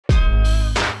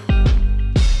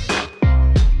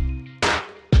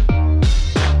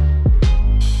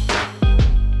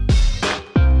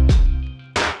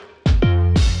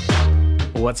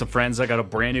What's up, friends? I got a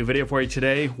brand new video for you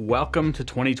today. Welcome to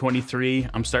 2023.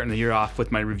 I'm starting the year off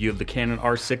with my review of the Canon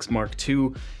R6 Mark II,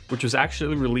 which was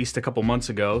actually released a couple months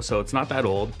ago, so it's not that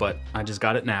old, but I just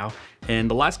got it now. And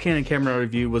the last Canon camera I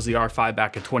reviewed was the R5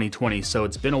 back in 2020, so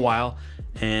it's been a while.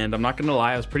 And I'm not gonna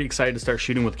lie, I was pretty excited to start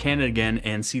shooting with Canon again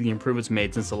and see the improvements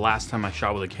made since the last time I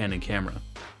shot with a Canon camera.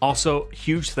 Also,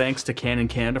 huge thanks to Canon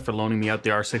Canada for loaning me out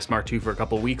the R6 Mark II for a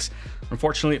couple weeks.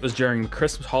 Unfortunately, it was during the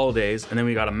Christmas holidays, and then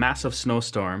we got a massive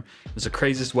snowstorm. It was the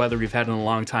craziest weather we've had in a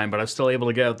long time, but I was still able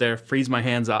to get out there, freeze my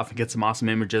hands off, and get some awesome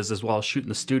images, as well as shoot in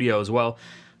the studio as well.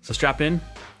 So strap in,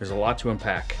 there's a lot to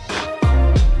unpack.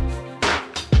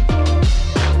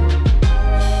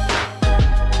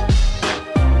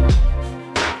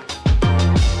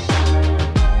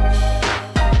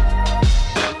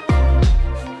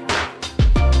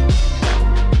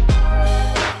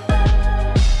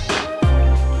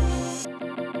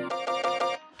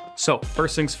 So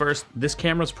first things first, this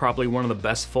camera is probably one of the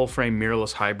best full frame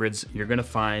mirrorless hybrids you're gonna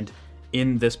find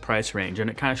in this price range. And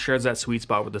it kind of shares that sweet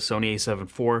spot with the Sony a7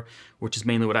 IV, which is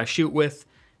mainly what I shoot with.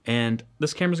 And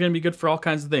this camera is gonna be good for all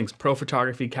kinds of things: pro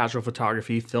photography, casual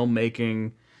photography,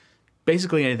 filmmaking,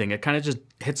 basically anything. It kind of just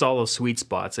hits all those sweet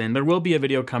spots. And there will be a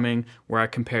video coming where I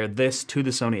compare this to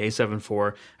the Sony a7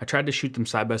 IV. I tried to shoot them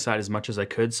side by side as much as I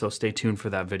could, so stay tuned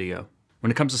for that video. When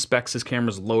it comes to specs, this camera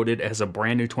is loaded. It has a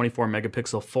brand new 24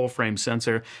 megapixel full frame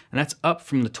sensor, and that's up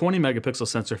from the 20 megapixel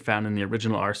sensor found in the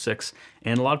original R6.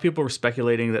 And a lot of people were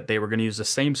speculating that they were gonna use the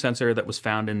same sensor that was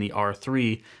found in the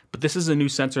R3, but this is a new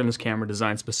sensor in this camera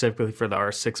designed specifically for the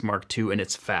R6 Mark II, and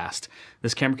it's fast.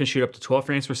 This camera can shoot up to 12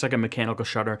 frames per second mechanical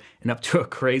shutter and up to a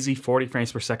crazy 40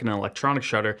 frames per second electronic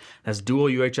shutter. It has dual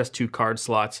UHS-2 card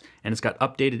slots, and it's got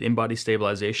updated in-body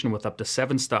stabilization with up to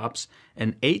 7 stops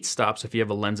and 8 stops if you have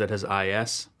a lens that has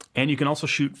IS. And you can also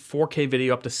shoot 4K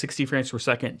video up to 60 frames per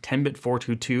second, 10-bit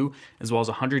 422, as well as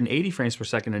 180 frames per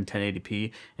second in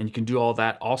 1080p. And you can do all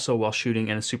that also while shooting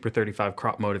in a Super 35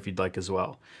 crop mode if you'd like as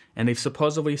well. And they've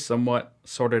supposedly somewhat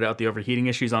sorted out the overheating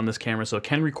issues on this camera, so it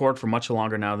can record for much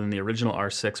longer now than the original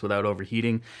R6 without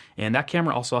overheating. And that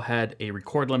camera also had a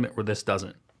record limit where this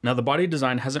doesn't. Now, the body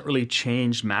design hasn't really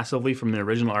changed massively from the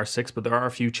original R6, but there are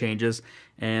a few changes,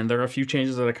 and there are a few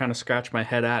changes that I kind of scratch my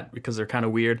head at because they're kind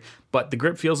of weird. But the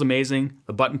grip feels amazing,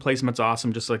 the button placement's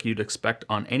awesome, just like you'd expect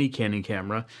on any Canon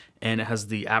camera, and it has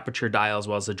the aperture dial as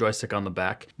well as the joystick on the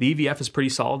back. The EVF is pretty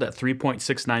solid at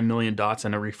 3.69 million dots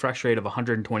and a refresh rate of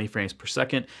 120 frames per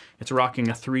second. It's rocking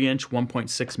a 3-inch,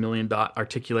 1.6 million dot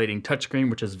articulating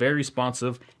touchscreen, which is very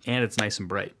responsive, and it's nice and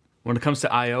bright. When it comes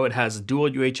to I/O, it has dual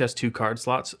UHS-2 card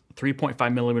slots,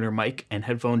 3.5mm mic and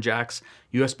headphone jacks,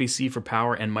 USB-C for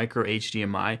power, and micro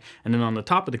HDMI. And then on the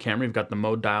top of the camera, you've got the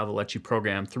mode dial that lets you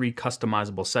program 3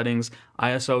 customizable settings,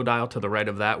 ISO dial to the right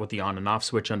of that with the on and off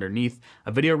switch underneath,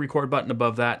 a video record button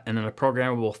above that, and then a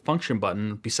programmable function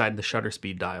button beside the shutter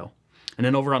speed dial. And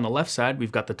then over on the left side,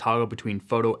 we've got the toggle between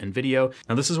photo and video.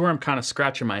 Now this is where I'm kind of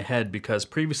scratching my head because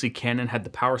previously Canon had the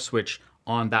power switch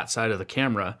on that side of the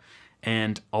camera.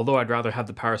 And although I'd rather have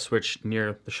the power switch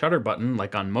near the shutter button,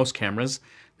 like on most cameras,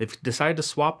 they've decided to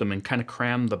swap them and kind of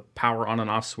cram the power on and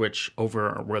off switch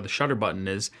over where the shutter button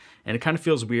is. And it kind of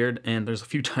feels weird. And there's a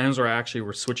few times where I actually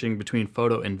were switching between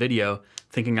photo and video,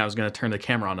 thinking I was going to turn the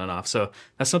camera on and off. So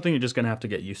that's something you're just going to have to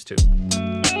get used to.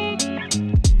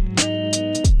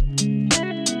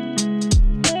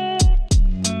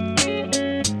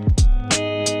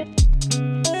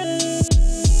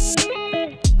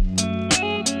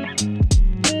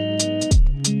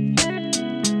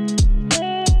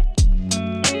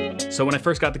 So when I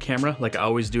first got the camera, like I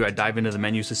always do, I dive into the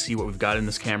menus to see what we've got in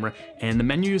this camera. And the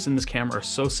menus in this camera are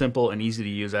so simple and easy to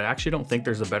use. I actually don't think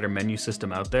there's a better menu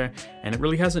system out there. And it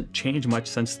really hasn't changed much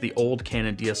since the old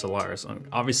Canon DSLRs.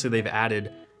 Obviously they've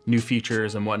added new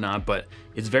features and whatnot, but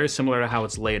it's very similar to how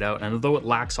it's laid out. And although it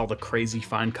lacks all the crazy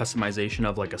fine customization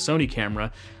of like a Sony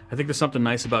camera, I think there's something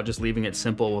nice about just leaving it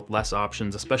simple with less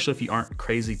options, especially if you aren't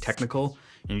crazy technical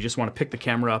and you just want to pick the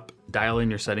camera up, dial in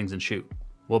your settings and shoot.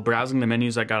 While browsing the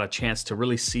menus, I got a chance to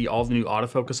really see all the new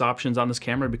autofocus options on this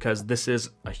camera because this is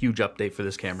a huge update for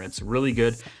this camera. It's really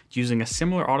good. It's using a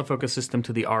similar autofocus system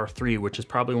to the R3, which is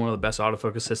probably one of the best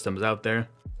autofocus systems out there.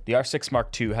 The R6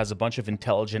 Mark II has a bunch of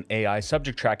intelligent AI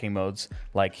subject tracking modes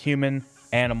like human,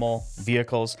 animal,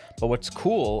 vehicles, but what's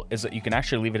cool is that you can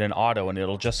actually leave it in auto and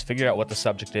it'll just figure out what the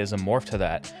subject is and morph to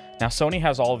that. Now Sony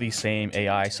has all these same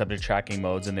AI subject tracking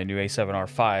modes in the new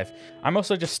A7R5. I'm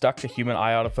mostly just stuck to human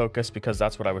eye autofocus because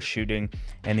that's what I was shooting,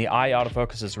 and the eye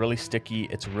autofocus is really sticky,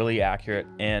 it's really accurate,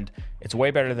 and it's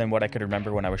way better than what I could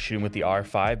remember when I was shooting with the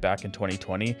R5 back in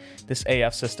 2020. This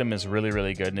AF system is really,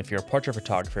 really good, and if you're a portrait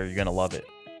photographer, you're gonna love it.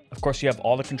 Of course, you have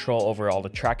all the control over all the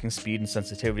tracking speed and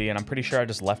sensitivity, and I'm pretty sure I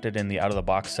just left it in the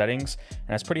out-of-the-box settings, and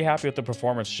I was pretty happy with the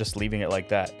performance just leaving it like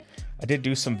that. I did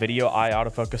do some video eye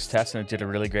autofocus tests, and it did a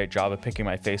really great job of picking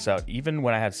my face out even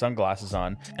when I had sunglasses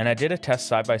on. And I did a test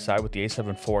side by side with the A7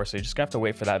 IV, so you're just gonna have to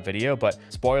wait for that video, but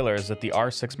spoiler is that the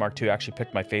R6 Mark II actually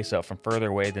picked my face out from further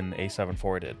away than the A7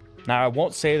 IV did. Now, I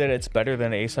won't say that it's better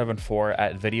than the A7 IV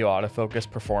at video autofocus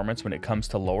performance when it comes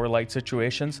to lower light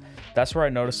situations. That's where I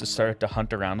noticed it started to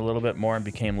hunt around a little bit more and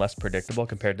became less predictable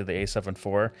compared to the A7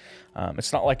 IV.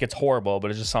 It's not like it's horrible, but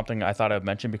it's just something I thought I'd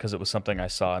mention because it was something I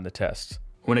saw in the tests.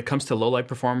 When it comes to low light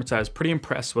performance, I was pretty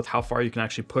impressed with how far you can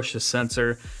actually push the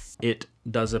sensor. It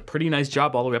does a pretty nice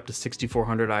job all the way up to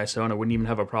 6400 ISO, and I wouldn't even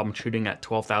have a problem shooting at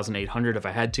 12,800 if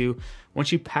I had to.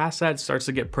 Once you pass that, it starts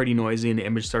to get pretty noisy and the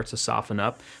image starts to soften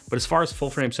up. But as far as full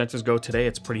frame sensors go today,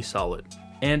 it's pretty solid.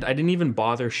 And I didn't even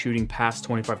bother shooting past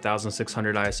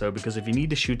 25,600 ISO because if you need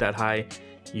to shoot that high,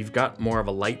 you've got more of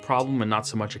a light problem and not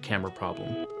so much a camera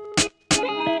problem.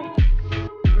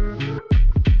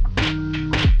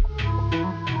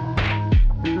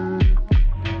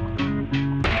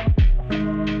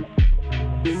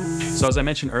 So as I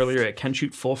mentioned earlier, it can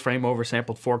shoot full frame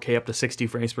oversampled 4K up to 60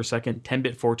 frames per second,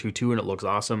 10-bit 422, and it looks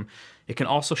awesome. It can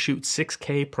also shoot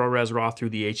 6K ProRes RAW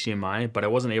through the HDMI, but I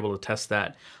wasn't able to test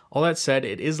that. All that said,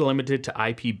 it is limited to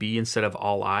IPB instead of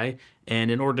all-I,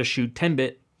 and in order to shoot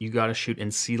 10-bit, you gotta shoot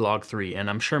in C-Log3, and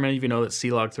I'm sure many of you know that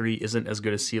C-Log3 isn't as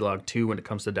good as C-Log2 when it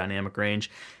comes to dynamic range,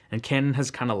 and Canon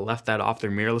has kind of left that off their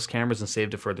mirrorless cameras and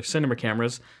saved it for their cinema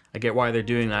cameras. I get why they're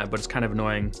doing that, but it's kind of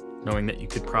annoying knowing that you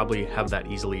could probably have that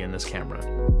easily in this camera.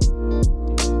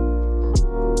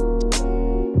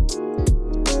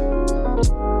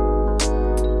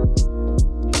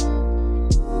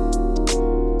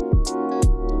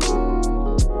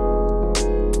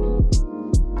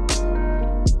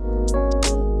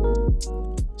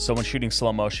 So when shooting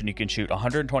slow motion, you can shoot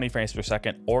 120 frames per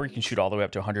second, or you can shoot all the way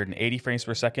up to 180 frames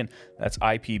per second. That's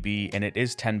IPB, and it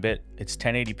is 10-bit, it's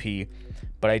 1080p.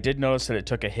 But I did notice that it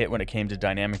took a hit when it came to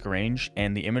dynamic range,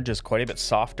 and the image is quite a bit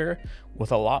softer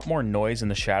with a lot more noise in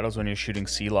the shadows when you're shooting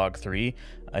C-Log3.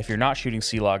 If you're not shooting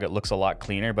C-Log, it looks a lot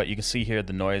cleaner, but you can see here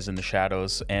the noise in the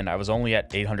shadows, and I was only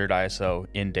at 800 ISO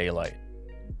in daylight.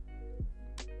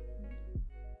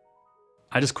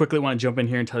 I just quickly want to jump in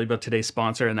here and tell you about today's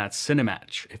sponsor, and that's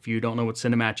Cinematch. If you don't know what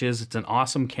Cinematch is, it's an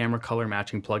awesome camera color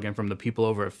matching plugin from the people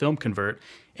over at Film Convert.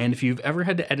 And if you've ever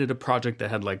had to edit a project that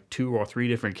had like 2 or 3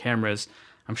 different cameras,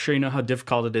 I'm sure you know how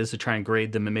difficult it is to try and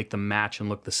grade them and make them match and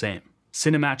look the same.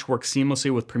 Cinematch works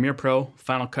seamlessly with Premiere Pro,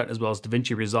 Final Cut, as well as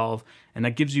DaVinci Resolve, and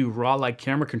that gives you RAW-like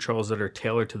camera controls that are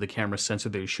tailored to the camera sensor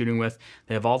that you're shooting with.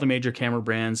 They have all the major camera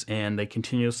brands, and they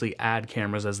continuously add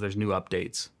cameras as there's new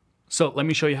updates. So let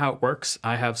me show you how it works.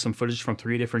 I have some footage from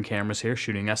 3 different cameras here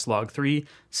shooting S-Log3,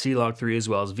 C-Log3, as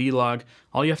well as V-Log.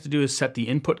 All you have to do is set the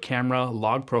input camera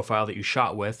log profile that you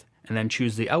shot with, and then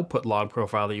choose the output log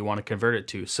profile that you want to convert it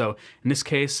to. So in this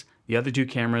case, the other 2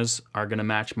 cameras are going to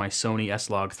match my Sony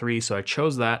S-Log3, so I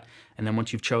chose that, and then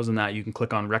once you've chosen that, you can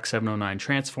click on Rec 709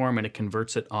 Transform, and it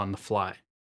converts it on the fly.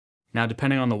 Now,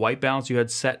 depending on the white balance you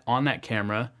had set on that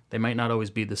camera, they might not always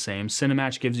be the same.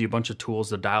 Cinematch gives you a bunch of tools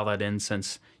to dial that in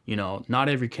since, you know, not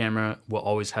every camera will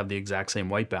always have the exact same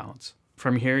white balance.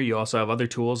 From here, you also have other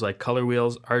tools like color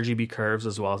wheels, RGB curves,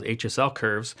 as well as HSL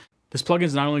curves. This plugin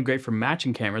is not only great for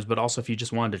matching cameras, but also if you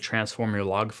just wanted to transform your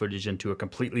log footage into a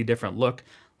completely different look,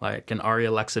 like an Arri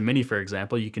Alexa Mini, for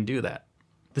example, you can do that.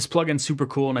 This plugin's super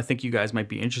cool, and I think you guys might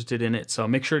be interested in it, so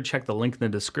make sure to check the link in the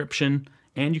description,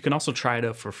 and you can also try it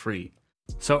out for free.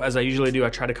 So as I usually do, I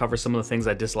try to cover some of the things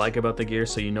I dislike about the gear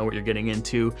so you know what you're getting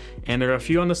into. And there are a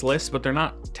few on this list, but they're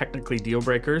not technically deal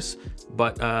breakers.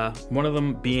 But one of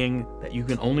them being that you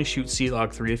can only shoot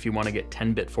C-Log3 if you want to get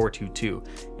 10-bit 422.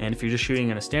 And if you're just shooting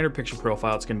in a standard picture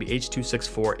profile, it's going to be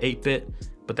H.264 8-bit.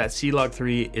 But that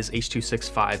C-Log3 is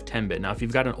H.265 10-bit. Now, if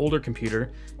you've got an older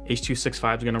computer,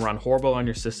 H.265 is going to run horrible on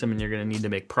your system and you're going to need to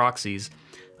make proxies.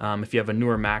 If you have a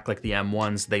newer Mac like the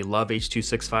M1s, they love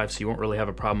H.265, so you won't really have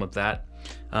a problem with that.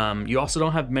 You also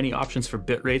don't have many options for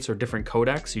bit rates or different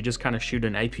codecs. You just kind of shoot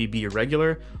an IPB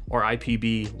regular or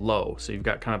IPB low, so you've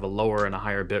got kind of a lower and a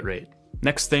higher bit rate.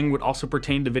 Next thing would also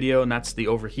pertain to video, and that's the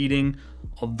overheating.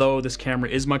 Although this camera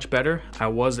is much better, I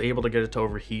was able to get it to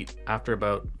overheat after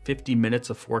about 50 minutes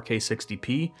of 4K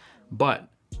 60p, but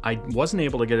I wasn't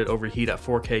able to get it overheat at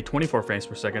 4K 24 frames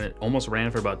per second. It almost ran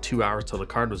for about 2 hours till the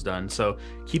card was done. So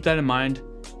keep that in mind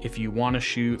if you want to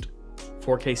shoot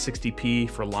 4K 60p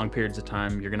for long periods of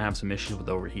time, you're gonna have some issues with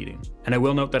overheating. And I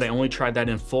will note that I only tried that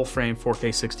in full frame 4K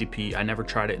 60p. I never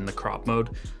tried it in the crop mode,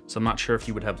 so I'm not sure if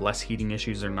you would have less heating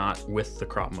issues or not with the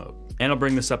crop mode. And I'll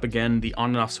bring this up again, the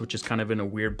on and off switch is kind of in a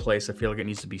weird place. I feel like it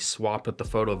needs to be swapped with the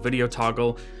photo video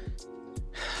toggle.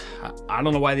 I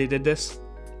don't know why they did this.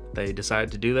 They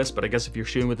decided to do this, but I guess if you're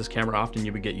shooting with this camera often,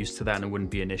 you would get used to that and it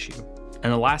wouldn't be an issue.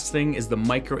 And the last thing is the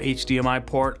micro HDMI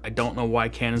port. I don't know why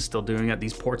Canon's still doing it.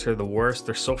 These ports are the worst.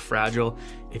 They're so fragile.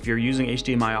 If you're using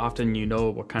HDMI often, you know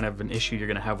what kind of an issue you're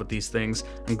gonna have with these things.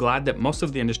 I'm glad that most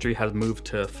of the industry has moved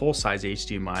to full-size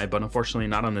HDMI, but unfortunately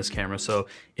not on this camera. So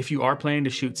if you are planning to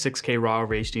shoot 6K RAW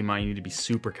over HDMI, you need to be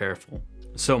super careful.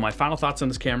 So my final thoughts on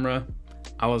this camera,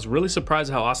 I was really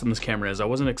surprised how awesome this camera is. I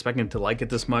wasn't expecting to like it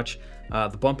this much.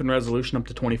 The bump in resolution up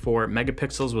to 24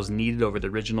 megapixels was needed over the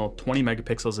original 20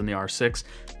 megapixels in the R6.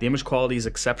 The image quality is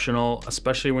exceptional,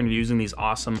 especially when you're using these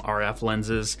awesome RF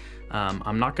lenses.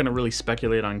 I'm not gonna really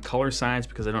speculate on color science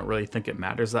because I don't really think it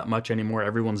matters that much anymore.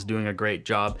 Everyone's doing a great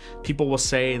job. People will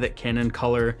say that Canon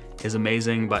color is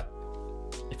amazing, but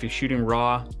if you're shooting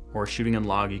RAW or shooting in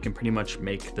log, you can pretty much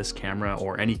make this camera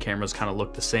or any cameras kind of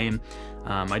look the same.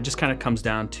 It just kind of comes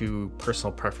down to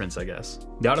personal preference, I guess.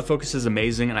 The autofocus is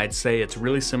amazing, and I'd say it's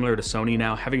really similar to Sony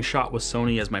now. Having shot with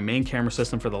Sony as my main camera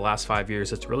system for the last 5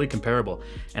 years, it's really comparable.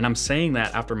 And I'm saying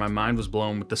that after my mind was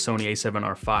blown with the Sony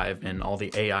a7R5 and all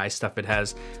the AI stuff it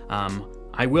has.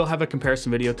 I will have a comparison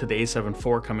video to the a7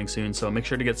 IV coming soon, so make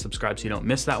sure to get subscribed so you don't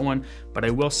miss that one. But I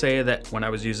will say that when I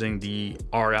was using the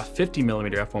RF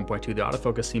 50mm f1.2, the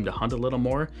autofocus seemed to hunt a little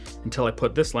more until I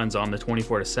put this lens on, the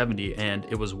 24-70, and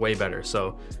it was way better.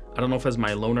 So I don't know if it's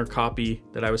my loaner copy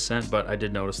that I was sent, but I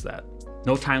did notice that.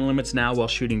 No time limits now while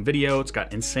shooting video. It's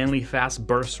got insanely fast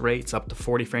burst rates, up to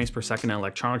 40 frames per second in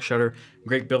electronic shutter,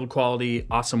 great build quality,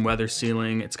 awesome weather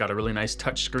sealing. It's got a really nice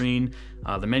touch screen.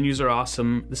 The menus are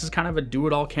awesome. This is kind of a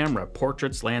do-it-all camera,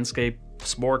 portraits, landscape,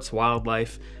 sports,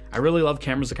 wildlife. I really love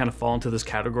cameras that kind of fall into this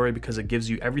category because it gives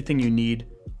you everything you need,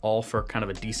 all for kind of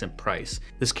a decent price.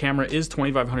 This camera is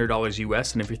 $2,500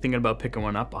 US, and if you're thinking about picking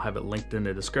one up, I'll have it linked in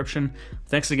the description.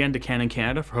 Thanks again to Canon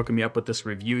Canada for hooking me up with this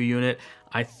review unit.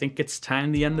 I think it's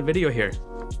time to end the video here.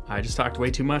 I just talked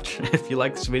way too much. If you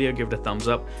like this video, give it a thumbs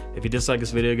up. If you dislike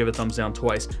this video, give it a thumbs down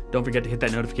twice. Don't forget to hit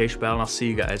that notification bell, and I'll see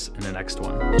you guys in the next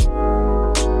one.